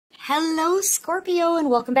Hello Scorpio and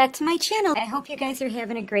welcome back to my channel. I hope you guys are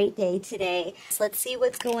having a great day today. So let's see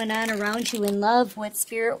what's going on around you in love, what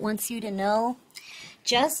spirit wants you to know.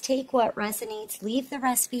 Just take what resonates, leave the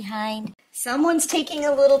rest behind. Someone's taking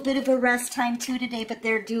a little bit of a rest time too today, but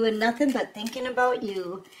they're doing nothing but thinking about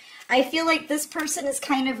you. I feel like this person is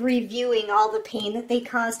kind of reviewing all the pain that they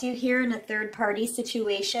caused you here in a third party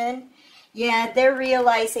situation. Yeah, they're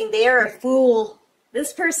realizing they are a fool.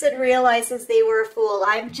 This person realizes they were a fool.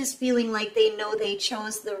 I'm just feeling like they know they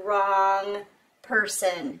chose the wrong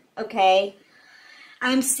person, okay?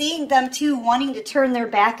 I'm seeing them too wanting to turn their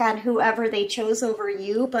back on whoever they chose over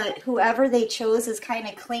you, but whoever they chose is kind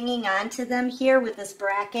of clinging on to them here with this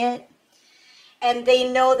bracket. And they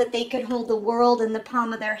know that they could hold the world in the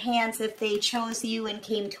palm of their hands if they chose you and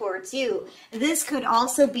came towards you. This could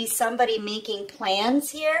also be somebody making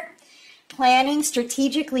plans here.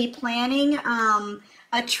 Strategically planning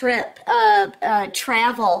a trip,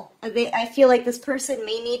 travel. I feel like this person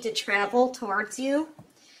may need to travel towards you,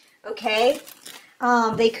 okay?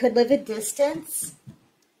 They could live a distance.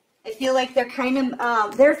 I feel like they're kind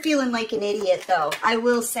of, they're feeling like an idiot though. I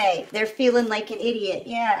will say, they're feeling like an idiot.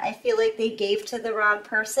 Yeah, I feel like they gave to the wrong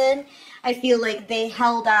person. I feel like they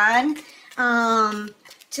held on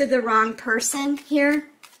to the wrong person here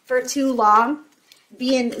for too long.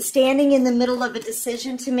 Standing in the middle of a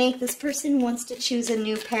decision to make. This person wants to choose a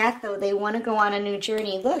new path though. They want to go on a new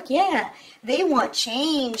journey. Look, yeah, they want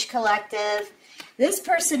change, collective. This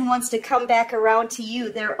person wants to come back around to you,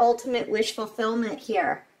 their ultimate wish fulfillment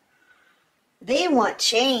here. They want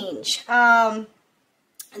change.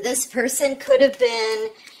 This person could have been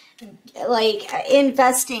like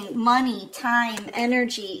investing money, time,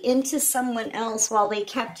 energy into someone else while they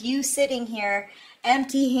kept you sitting here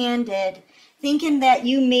empty-handed, thinking that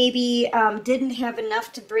you maybe didn't have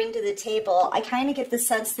enough to bring to the table. I kind of get the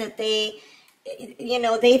sense that they, you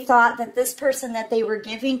know, they thought that this person that they were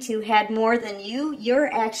giving to had more than you.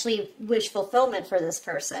 You're actually wish fulfillment for this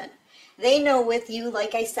person. They know with you,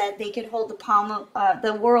 like I said, they could hold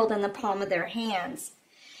the world in the palm of their hands.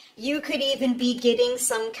 You could even be getting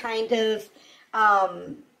some kind of,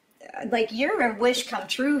 like you're a wish come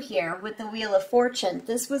true here with the Wheel of Fortune.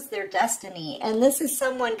 This was their destiny. And this is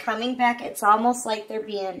someone coming back. It's almost like they're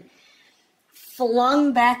being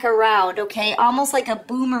flung back around, okay? Almost like a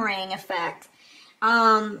boomerang effect.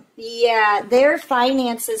 Yeah, their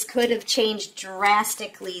finances could have changed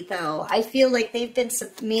drastically, though. I feel like they've been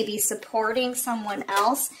maybe supporting someone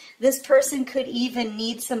else. This person could even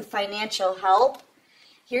need some financial help.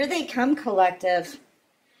 Here they come, collective.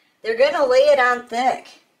 They're going to lay it on thick,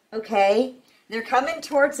 okay? They're coming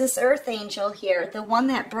towards this earth angel here, the one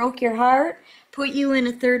that broke your heart, put you in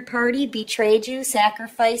a third party, betrayed you,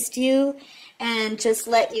 sacrificed you, and just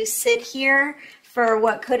let you sit here for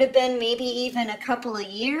what could have been maybe even a couple of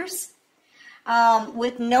years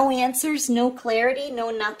with no answers, no clarity,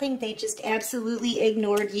 no nothing. They just absolutely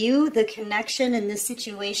ignored you, the connection in this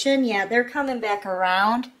situation. Yeah, they're coming back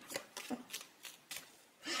around.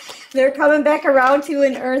 They're coming back around to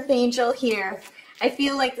an earth angel here. I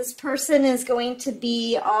feel like this person is going to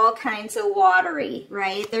be all kinds of watery,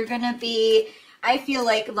 right? They're going to be, I feel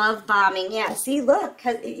like, love bombing. Yeah, see, look,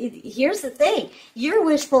 here's the thing. You're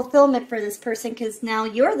wish fulfillment for this person because now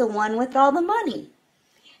you're the one with all the money.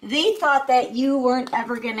 They thought that you weren't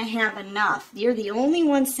ever going to have enough. You're the only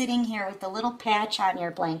one sitting here with a little patch on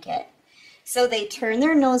your blanket. So they turned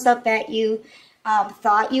their nose up at you,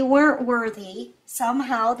 thought you weren't worthy.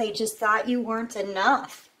 Somehow they just thought you weren't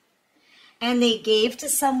enough. And they gave to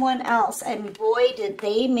someone else. And boy, did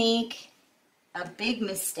they make a big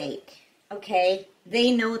mistake. Okay,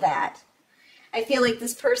 they know that. I feel like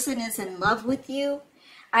this person is in love with you.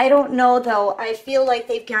 I don't know though. I feel like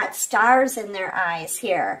they've got stars in their eyes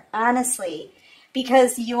here, honestly,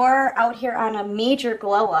 because you're out here on a major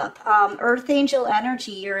glow up. Earth angel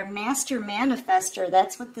energy. You're a master manifester.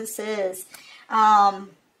 That's what this is.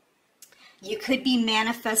 You could be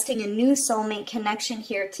manifesting a new soulmate connection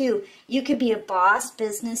here too. You could be a boss,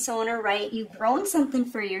 business owner, right? You've grown something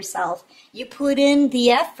for yourself. You put in the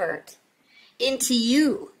effort into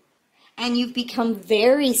you and you've become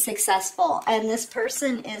very successful. And this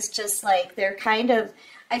person is just like, they're kind of,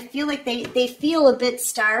 I feel like they feel a bit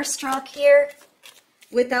starstruck here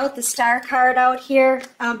without the star card out here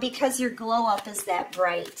because your glow up is that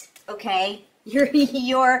bright, okay?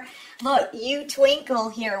 Look, you twinkle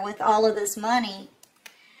here with all of this money.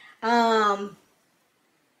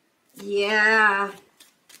 Yeah.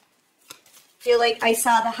 Feel like I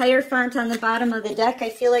saw the Hierophant on the bottom of the deck.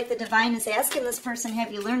 I feel like the divine is asking this person,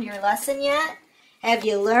 have you learned your lesson yet? Have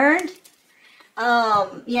you learned?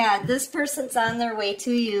 Yeah, this person's on their way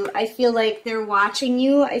to you. I feel like they're watching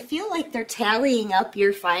you. I feel like they're tallying up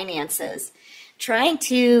your finances, trying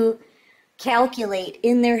to calculate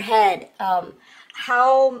in their head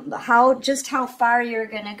how far you're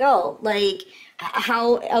gonna go, like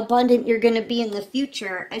how abundant you're gonna be in the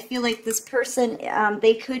future. I feel like this person,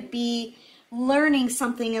 they could be learning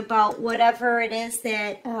something about whatever it is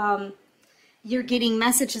that you're getting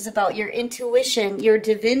messages about, your intuition, your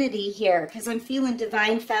divinity here, because I'm feeling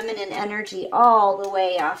divine feminine energy all the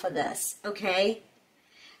way off of this, okay?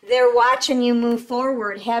 They're watching you move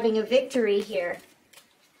forward, having a victory here.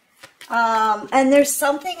 And there's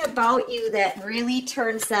something about you that really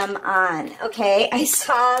turns them on, okay? I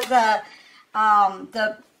saw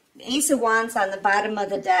the Ace of Wands on the bottom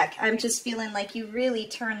of the deck. I'm just feeling like you really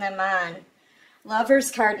turn them on. Lover's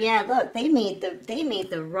card, yeah, look, they made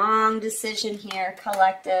the wrong decision here,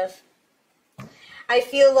 collective. I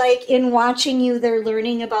feel like in watching you, they're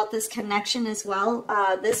learning about this connection as well.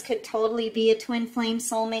 This could totally be a twin flame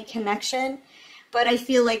soulmate connection, but I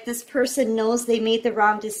feel like this person knows they made the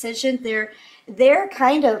wrong decision. They're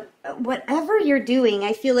kind of, whatever you're doing,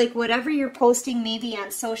 I feel like whatever you're posting maybe on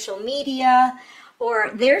social media, or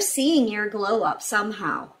they're seeing your glow up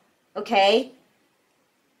somehow, okay?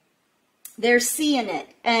 They're seeing it,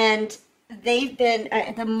 and they've been,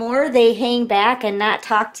 the more they hang back and not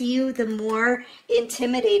talk to you, the more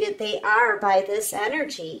intimidated they are by this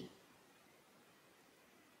energy.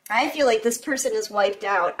 I feel like this person is wiped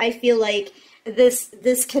out. I feel like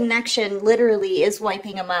this connection literally is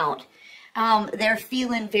wiping them out. They're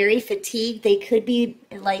feeling very fatigued. They could be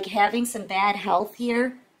like having some bad health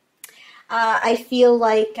here. I feel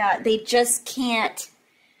like they just can't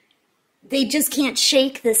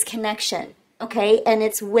shake this connection, okay? And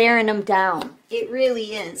it's wearing them down. It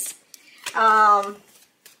really is.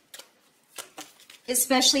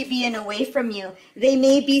 Especially being away from you. They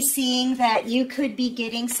may be seeing that you could be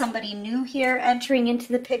getting somebody new here entering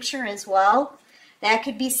into the picture as well. That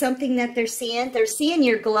could be something that they're seeing. They're seeing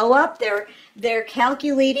your glow up. They're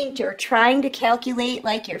calculating, or trying to calculate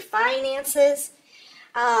like your finances.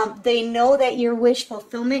 They know that your wish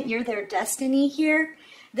fulfillment, you're their destiny here.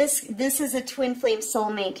 This is a twin flame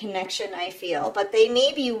soulmate connection, I feel. But they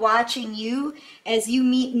may be watching you as you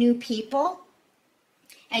meet new people,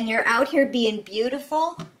 and you're out here being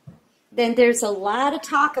beautiful. Then there's a lot of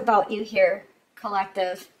talk about you here,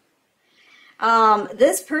 collective.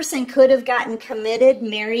 This person could have gotten committed,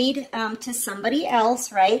 married to somebody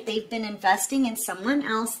else, right? They've been investing in someone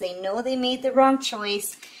else. They know they made the wrong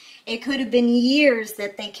choice. It could have been years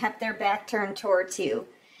that they kept their back turned towards you.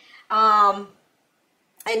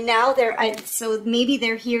 And now so maybe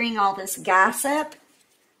they're hearing all this gossip.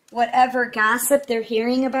 Whatever gossip they're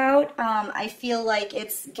hearing about, I feel like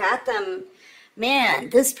it's got them, man,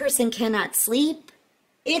 this person cannot sleep.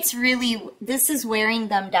 This is wearing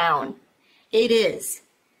them down. It is.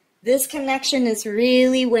 This connection is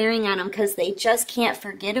really wearing on them because they just can't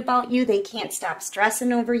forget about you. They can't stop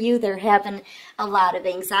stressing over you. They're having a lot of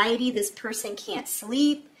anxiety. This person can't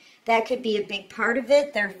sleep. That could be a big part of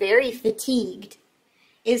it. They're very fatigued,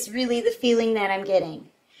 is really the feeling that I'm getting.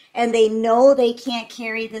 And they know they can't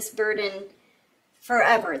carry this burden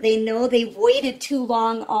forever. They know they've waited too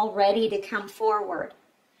long already to come forward.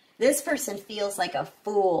 This person feels like a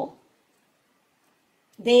fool.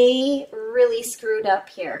 They really screwed up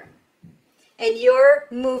here. And you're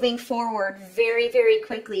moving forward very, very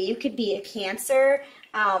quickly. You could be a Cancer,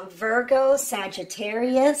 Virgo,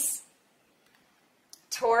 Sagittarius,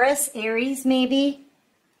 Taurus, Aries maybe,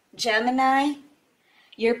 Gemini.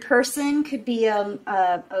 Your person could be a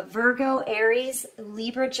Virgo, Aries,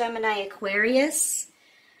 Libra, Gemini, Aquarius,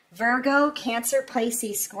 Virgo, Cancer,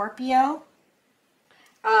 Pisces, Scorpio,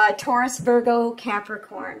 Taurus, Virgo,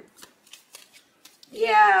 Capricorn.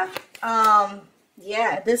 Yeah,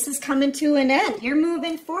 yeah, this is coming to an end. You're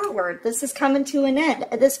moving forward. This is coming to an end.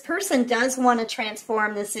 This person does want to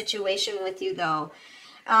transform the situation with you, though.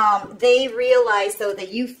 They realize, though,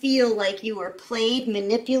 that you feel like you were played,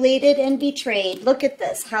 manipulated, and betrayed. Look at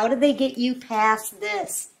this. How do they get you past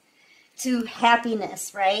this to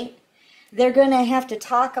happiness, right? They're going to have to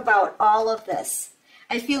talk about all of this.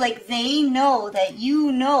 I feel like they know that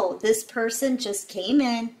you know this person just came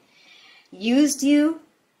in, used you.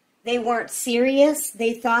 They weren't serious.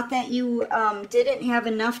 They thought that you didn't have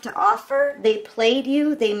enough to offer. They played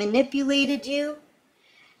you. They manipulated you.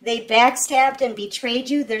 They backstabbed and betrayed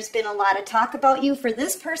you. There's been a lot of talk about you. For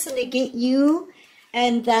this person to get you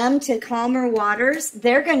and them to calmer waters,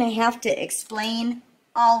 they're going to have to explain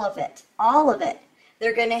all of it. All of it.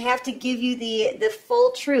 They're going to have to give you the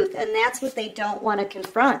full truth, and that's what they don't want to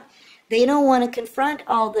confront. They don't want to confront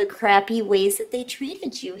all the crappy ways that they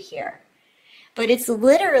treated you here. But it's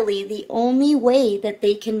literally the only way that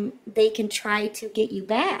they can try to get you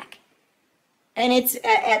back. And it's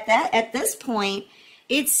at this point,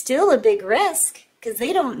 it's still a big risk because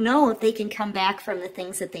they don't know if they can come back from the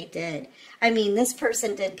things that they did. I mean, this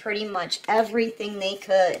person did pretty much everything they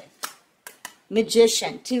could,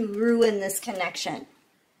 magician, to ruin this connection.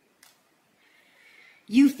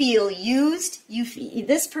 You feel used.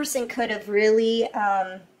 This person could have really,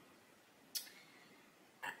 I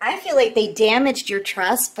feel like they damaged your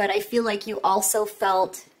trust, but I feel like you also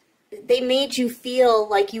felt, they made you feel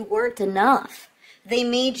like you weren't enough. They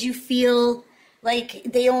made you feel like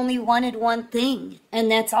they only wanted one thing,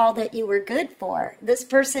 and that's all that you were good for. This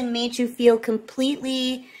person made you feel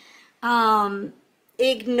completely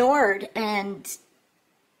ignored, and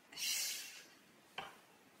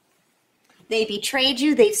they betrayed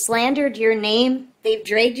you, they've slandered your name, they've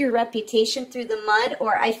dragged your reputation through the mud,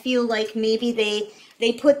 or I feel like maybe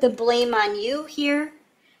they put the blame on you here.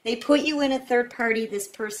 They put you in a third party, this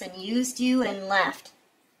person used you and left.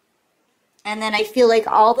 And then I feel like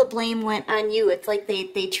all the blame went on you. It's like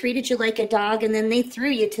they treated you like a dog and then they threw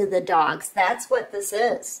you to the dogs. That's what this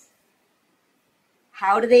is.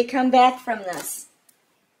 How do they come back from this?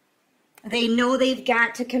 They know they've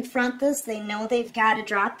got to confront this. They know they've got to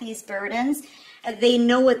drop these burdens. They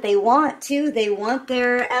know what they want too. They want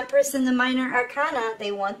their Empress in the Minor Arcana.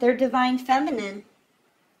 They want their Divine Feminine.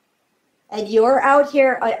 And you're out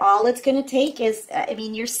here, all it's going to take is, I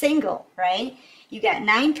mean, you're single, right? You got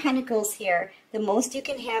 9 pentacles here. The most you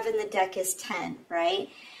can have in the deck is 10, right?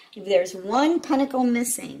 There's 1 pentacle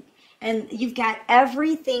missing. And you've got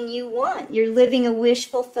everything you want. You're living a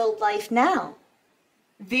wish-fulfilled life now.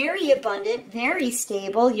 Very abundant, very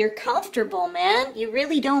stable. You're comfortable, man. You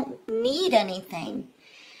really don't need anything.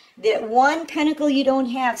 That 1 pentacle you don't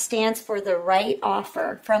have stands for the right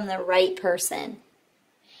offer from the right person.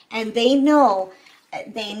 And they know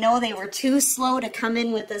they were too slow to come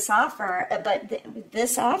in with this offer, but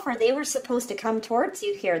this offer, they were supposed to come towards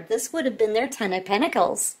you here. This would have been their 10 of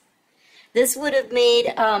Pentacles. This would have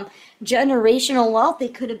made generational wealth. They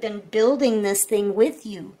could have been building this thing with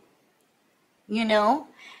you. You know,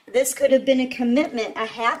 this could have been a commitment, a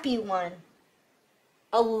happy one,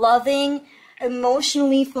 a loving,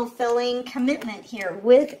 emotionally fulfilling commitment here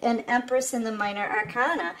with an Empress in the Minor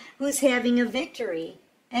Arcana who's having a victory.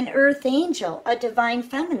 An earth angel, a divine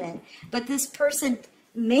feminine. But this person,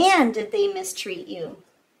 man, did they mistreat you.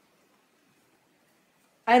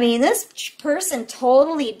 I mean, this person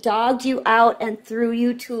totally dogged you out and threw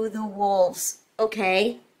you to the wolves,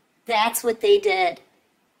 okay? That's what they did.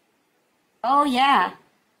 Oh, yeah.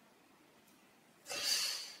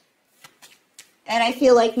 And I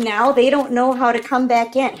feel like now they don't know how to come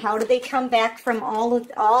back in. How do they come back from all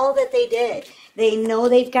that they did? They know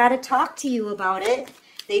they've got to talk to you about it.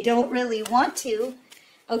 They don't really want to,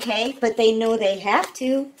 okay, but they know they have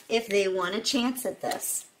to if they want a chance at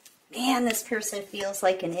this. Man, this person feels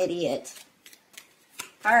like an idiot.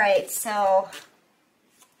 All right, so,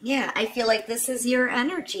 yeah, I feel like this is your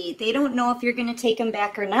energy. They don't know if you're going to take them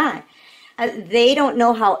back or not. They don't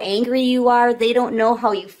know how angry you are. They don't know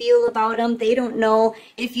how you feel about them. They don't know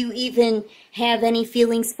if you even have any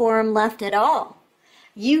feelings for them left at all.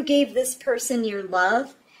 You gave this person your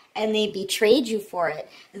love, and they betrayed you for it.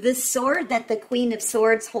 The sword that the Queen of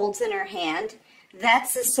Swords holds in her hand,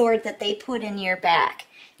 that's the sword that they put in your back.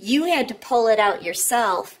 You had to pull it out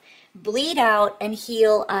yourself, bleed out, and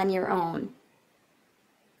heal on your own.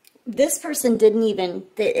 This person didn't even,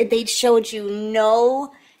 they showed you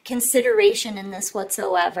no consideration in this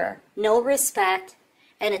whatsoever. No respect.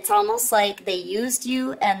 And it's almost like they used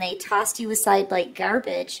you and they tossed you aside like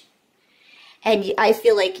garbage. And I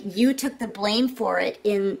feel like you took the blame for it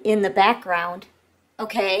in the background,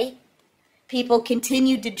 okay? People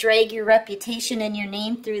continued to drag your reputation and your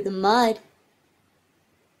name through the mud.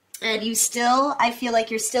 And you still, I feel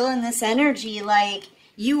like you're still in this energy like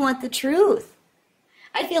you want the truth.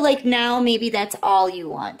 I feel like now maybe that's all you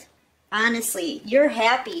want. Honestly, you're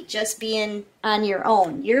happy just being on your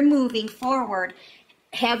own. You're moving forward,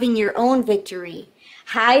 having your own victory.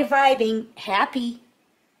 High vibing, happy.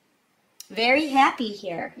 Very happy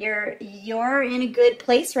here. You're in a good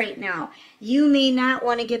place right now. You may not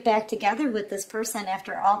want to get back together with this person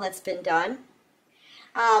after all that's been done.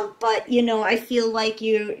 But, you know, I feel like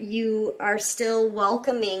you are still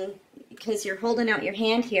welcoming, because you're holding out your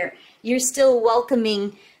hand here, you're still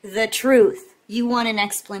welcoming the truth. You want an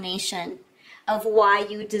explanation of why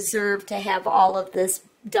you deserve to have all of this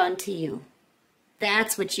done to you.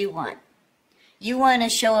 That's what you want. You want a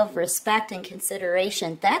show of respect and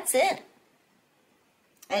consideration. That's it.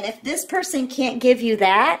 And if this person can't give you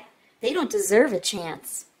that, they don't deserve a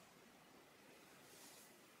chance.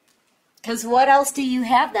 Because what else do you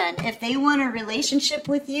have then? If they want a relationship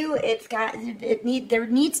with you, there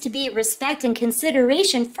needs to be respect and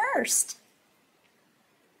consideration first.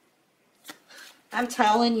 I'm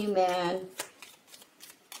telling you, man.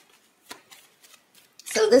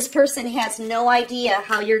 So this person has no idea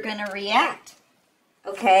how you're going to react.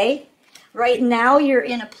 Okay? Right now, you're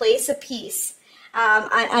in a place of peace.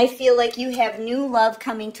 I feel like you have new love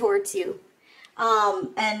coming towards you.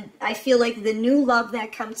 And I feel like the new love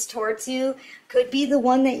that comes towards you could be the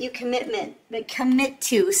one that you commit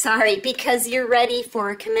to, because you're ready for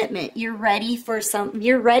a commitment. You're ready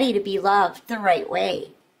to be loved the right way.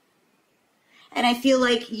 And I feel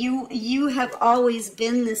like you have always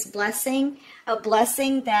been this blessing, a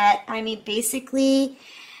blessing that, I mean, basically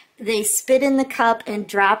they spit in the cup and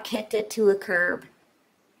drop kicked it to a curb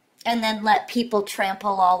and then let people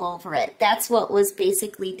trample all over it. That's what was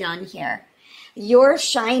basically done here. You're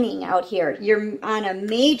shining out here. You're on a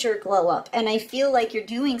major glow up. And I feel like you're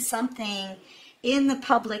doing something in the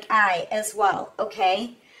public eye as well,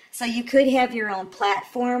 okay? So you could have your own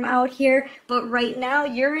platform out here, but right now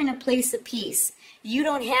you're in a place of peace. You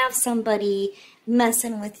don't have somebody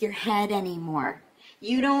messing with your head anymore.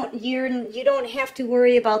 You don't have to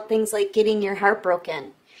worry about things like getting your heart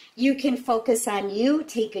broken. You can focus on you,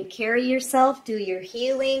 take good care of yourself, do your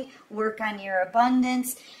healing, work on your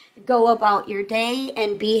abundance, go about your day,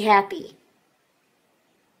 and be happy.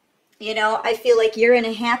 You know, I feel like you're in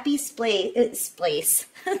a happy space.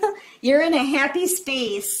 You're in a happy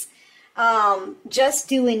space just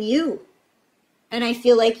doing you. And I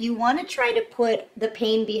feel like you want to try to put the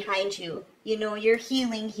pain behind you. You know, you're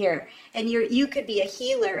healing here. And you could be a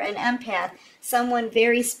healer, an empath, someone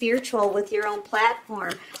very spiritual with your own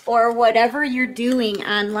platform or whatever you're doing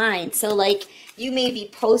online. So like you may be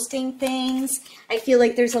posting things. I feel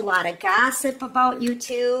like there's a lot of gossip about you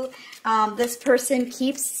too. This person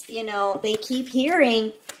keeps, they keep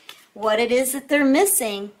hearing what it is that they're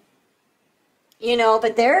missing.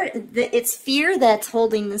 But it's fear that's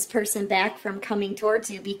holding this person back from coming towards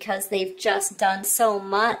you because they've just done so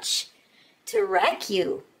much to wreck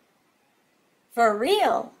you. For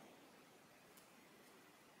real.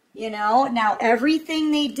 Now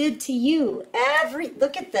everything they did to you,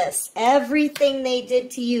 look at this, everything they did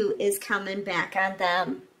to you is coming back on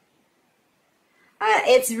them.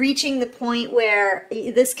 It's reaching the point where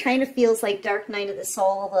this kind of feels like Dark Night of the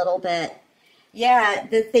Soul a little bit. Yeah,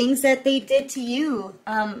 the things that they did to you,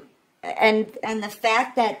 and the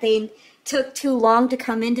fact that they took too long to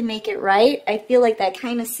come in to make it right, I feel like that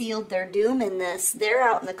kind of sealed their doom in this. They're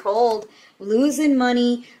out in the cold, losing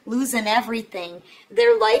money, losing everything.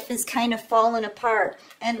 Their life is kind of falling apart.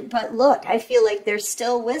 But look, I feel like they're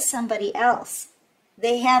still with somebody else.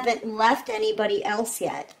 They haven't left anybody else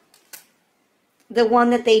yet. The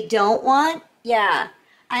one that they don't want, yeah,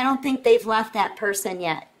 I don't think they've left that person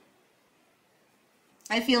yet.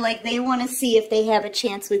 I feel like they want to see if they have a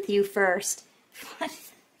chance with you first.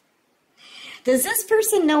 Does this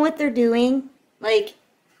person know what they're doing? Like,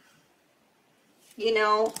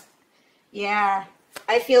 yeah.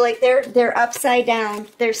 I feel like they're upside down.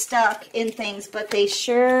 They're stuck in things, but they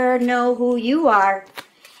sure know who you are.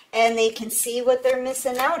 And they can see what they're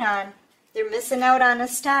missing out on. They're missing out on a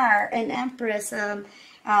star, an empress,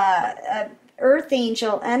 earth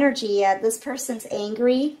angel energy. Yeah, this person's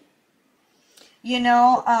angry.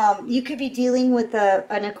 You could be dealing with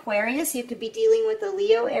an Aquarius. You could be dealing with a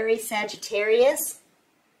Leo, Aries, Sagittarius.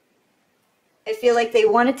 I feel like they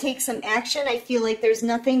want to take some action. I feel like there's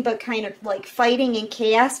nothing but kind of like fighting and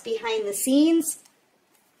chaos behind the scenes.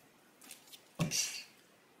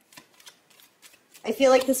 I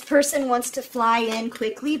feel like this person wants to fly in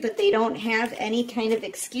quickly, but they don't have any kind of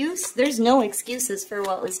excuse. There's no excuses for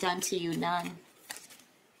what was done to you, none.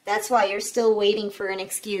 That's why you're still waiting for an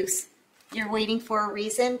excuse. You're waiting for a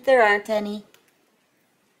reason? There aren't any.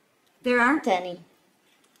 There aren't any.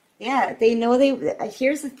 Yeah, they know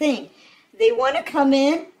here's the thing. They want to come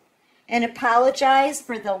in and apologize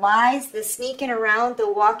for the lies, the sneaking around,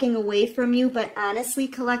 the walking away from you, but honestly,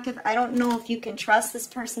 collective, I don't know if you can trust this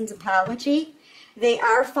person's apology. They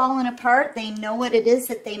are falling apart. They know what it is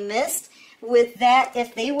that they missed. With that,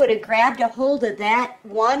 if they would have grabbed a hold of that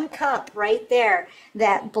one cup right there,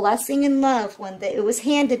 that blessing and love, when it was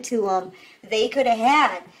handed to them, they could have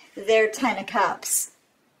had their 10 of cups.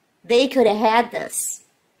 They could have had this.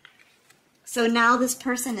 So now this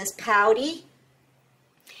person is pouty.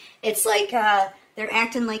 It's like they're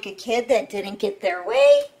acting like a kid that didn't get their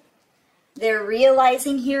way. They're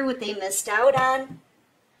realizing here what they missed out on.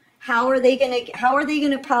 How are they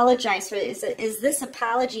gonna apologize for it? Is this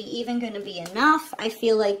apology even gonna be enough? I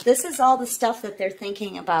feel like this is all the stuff that they're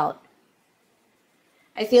thinking about.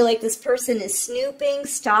 I feel like this person is snooping,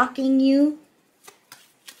 stalking you.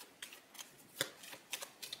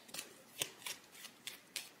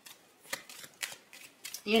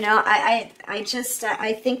 You know,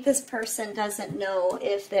 I think this person doesn't know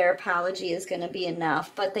if their apology is going to be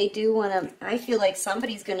enough, but they do want to, I feel like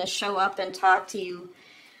somebody's going to show up and talk to you.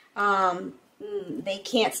 They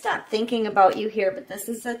can't stop thinking about you here, but this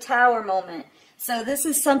is a Tower moment. So this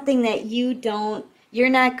is something that you're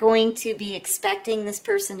not going to be expecting this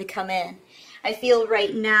person to come in. I feel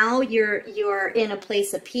right now you're in a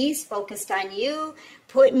place of peace, focused on you,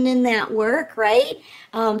 putting in that work, right?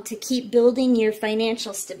 To keep building your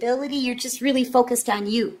financial stability. You're just really focused on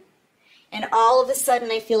you. And all of a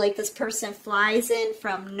sudden I feel like this person flies in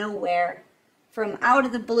from nowhere, from out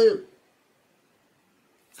of the blue.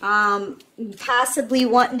 Possibly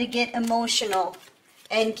wanting to get emotional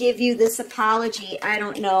and give you this apology. I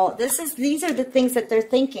don't know. These are the things that they're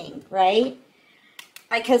thinking, right?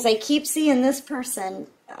 Because I keep seeing this person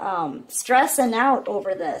stressing out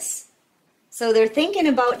over this. So they're thinking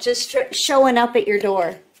about just showing up at your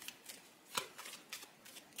door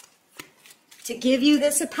to give you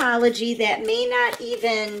this apology that may not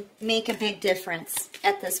even make a big difference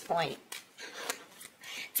at this point.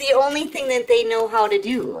 It's the only thing that they know how to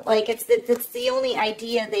do. Like, it's the only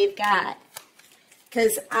idea they've got.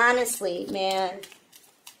 Because honestly, man,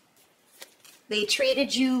 they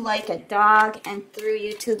treated you like a dog and threw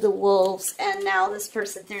you to the wolves, and now this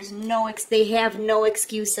person, they have no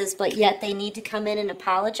excuses, but yet they need to come in and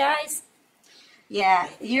apologize. Yeah,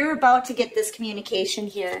 you're about to get this communication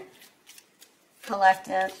here,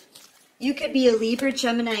 collective. You could be a Libra,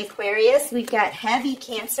 Gemini, Aquarius. We've got heavy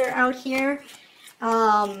Cancer out here.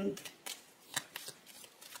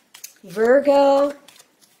 Virgo.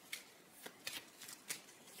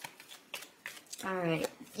 All right.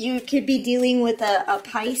 You could be dealing with a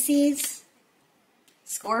Pisces,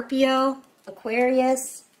 Scorpio,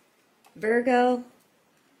 Aquarius, Virgo.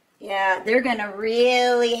 Yeah, they're going to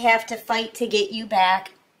really have to fight to get you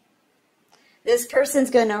back. This person's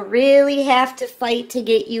going to really have to fight to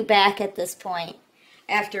get you back at this point.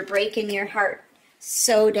 After breaking your heart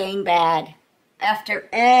so dang bad. After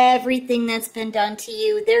everything that's been done to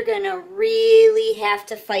you, they're going to really have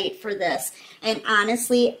to fight for this. And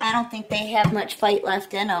honestly, I don't think they have much fight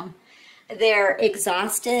left in them. They're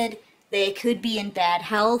exhausted. They could be in bad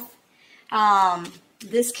health.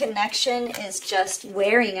 This connection is just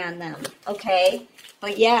wearing on them, okay?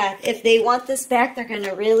 But yeah, if they want this back, they're going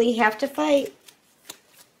to really have to fight.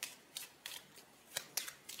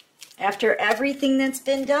 After everything that's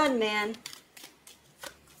been done, man.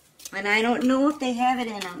 And I don't know if they have it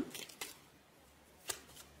in them.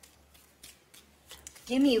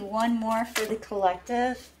 Give me one more for the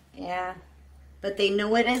collective. Yeah. But they know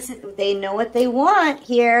what they know what they want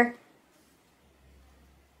here.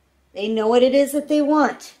 They know what it is that they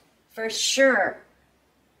want. For sure.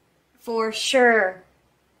 For sure.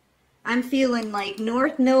 I'm feeling like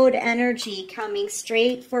North Node energy coming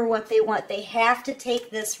straight for what they want. They have to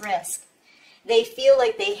take this risk. They feel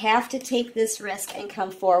like they have to take this risk and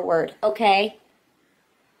come forward, okay?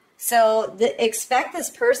 So expect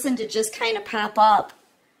this person to just kind of pop up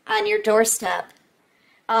on your doorstep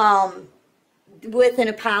with an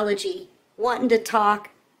apology, wanting to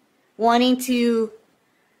talk, wanting to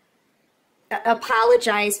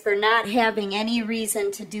apologize for not having any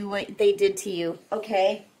reason to do what they did to you,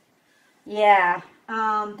 okay? Yeah,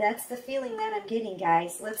 that's the feeling that I'm getting,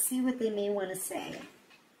 guys. Let's see what they may want to say.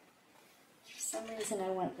 For some reason I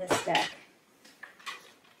want this deck.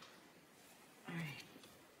 Alright.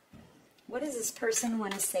 What does this person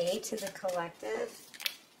want to say to the collective?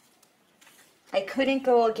 I couldn't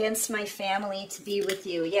go against my family to be with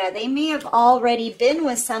you. Yeah, they may have already been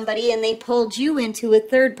with somebody and they pulled you into a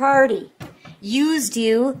third party. Used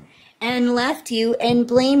you and left you and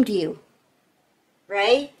blamed you.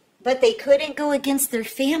 Right? But they couldn't go against their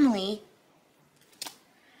family.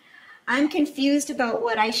 I'm confused about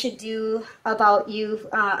what I should do about you,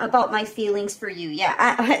 about my feelings for you.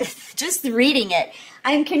 Yeah, just reading it.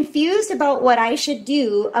 I'm confused about what I should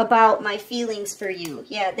do about my feelings for you.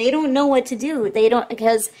 Yeah, they don't know what to do. They don't,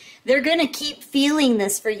 because they're going to keep feeling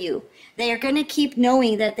this for you. They are going to keep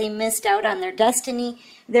knowing that they missed out on their destiny.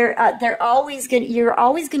 They're always going. You're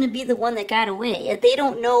always going to be the one that got away. They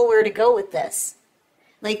don't know where to go with this.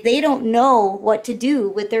 Like, they don't know what to do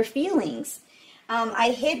with their feelings. I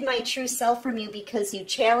hid my true self from you because you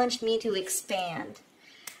challenged me to expand.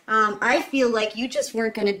 I feel like you just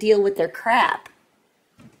weren't going to deal with their crap.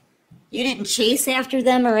 You didn't chase after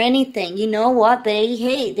them or anything. You know what?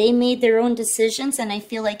 They made their own decisions, and I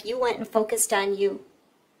feel like you went and focused on you.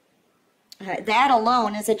 That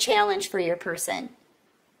alone is a challenge for your person.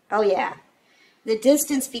 Oh, yeah. The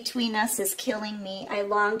distance between us is killing me. I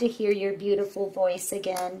long to hear your beautiful voice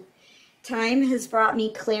again. Time has brought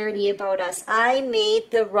me clarity about us. I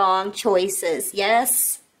made the wrong choices.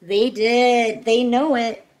 Yes, they did. They know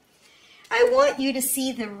it. I want you to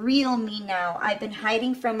see the real me now. I've been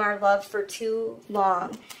hiding from our love for too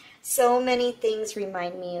long. So many things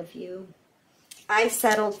remind me of you. I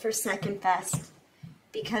settled for second best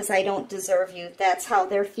because I don't deserve you. That's how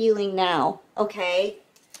they're feeling now, okay?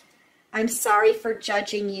 I'm sorry for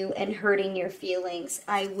judging you and hurting your feelings.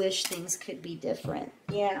 I wish things could be different.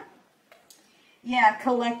 Yeah. Yeah,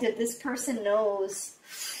 collective, this person knows.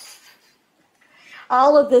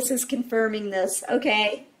 All of this is confirming this,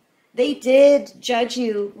 okay? They did judge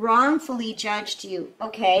you, wrongfully judged you,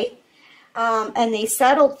 okay? And they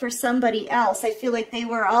settled for somebody else. I feel like they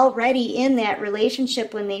were already in that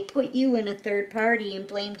relationship when they put you in a third party and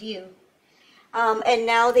blamed you. And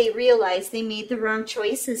now they realize they made the wrong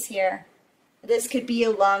choices here. This could be a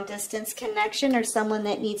long-distance connection or someone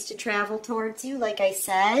that needs to travel towards you, like I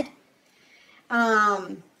said.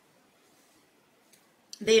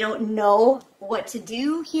 They don't know what to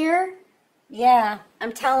do here. Yeah,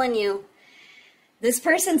 I'm telling you. This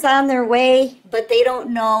person's on their way, but they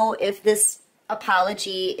don't know if this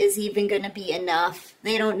apology is even going to be enough.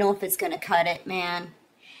 They don't know if it's going to cut it, man.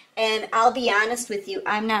 And I'll be honest with you,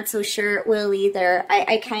 I'm not so sure it will either.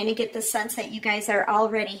 I kind of get the sense that you guys are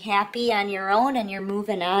already happy on your own and you're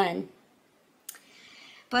moving on.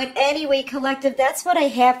 But anyway, collective, that's what I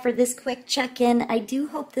have for this quick check-in. I do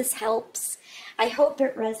hope this helps. I hope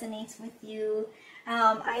it resonates with you.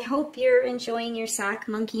 I hope you're enjoying your sock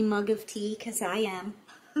monkey mug of tea, because I am.